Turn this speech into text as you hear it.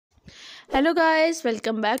Hello guys,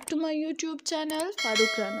 welcome back to my YouTube channel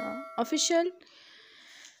Farooq Rana Official.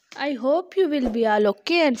 I hope you will be all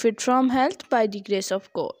okay and fit from health by the grace of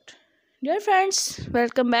God. Dear friends,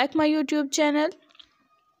 welcome back my YouTube channel.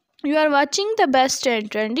 You are watching the best and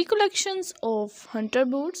trendy collections of hunter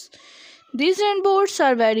boots. These rain boots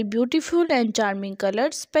are very beautiful and charming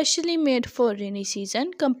colors, specially made for rainy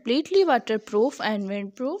season, completely waterproof and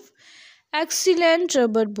windproof. Excellent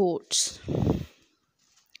rubber boots.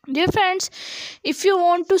 Dear friends, if you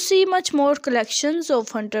want to see much more collections of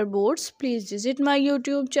hunter boots, please visit my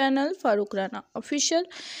YouTube channel Farooq Rana Official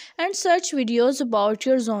and search videos about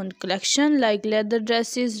your own collection like leather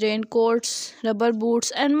dresses, raincoats, rubber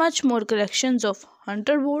boots and much more collections of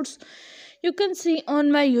hunter boots you can see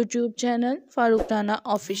on my YouTube channel Farooq Rana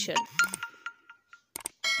Official.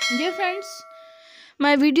 Dear friends,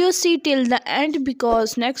 my video see till the end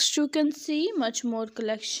because next you can see much more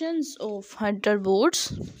collections of hunter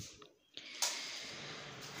boots.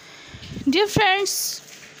 Dear friends,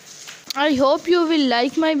 I hope you will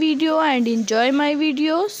like my video and enjoy my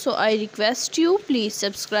video. So I request you please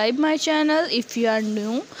subscribe my channel if you are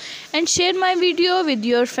new and share my video with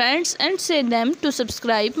your friends and say them to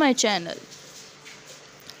subscribe my channel.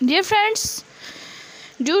 Dear friends,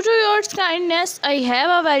 due to your kindness, I have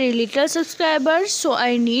a very little subscribers, so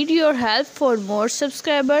I need your help for more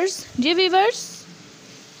subscribers. Dear viewers,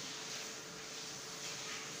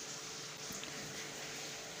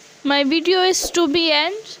 my video is to be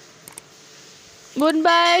end.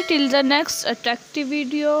 Goodbye till the next attractive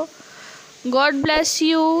video. God bless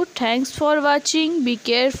you. Thanks for watching. Be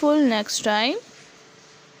careful next time.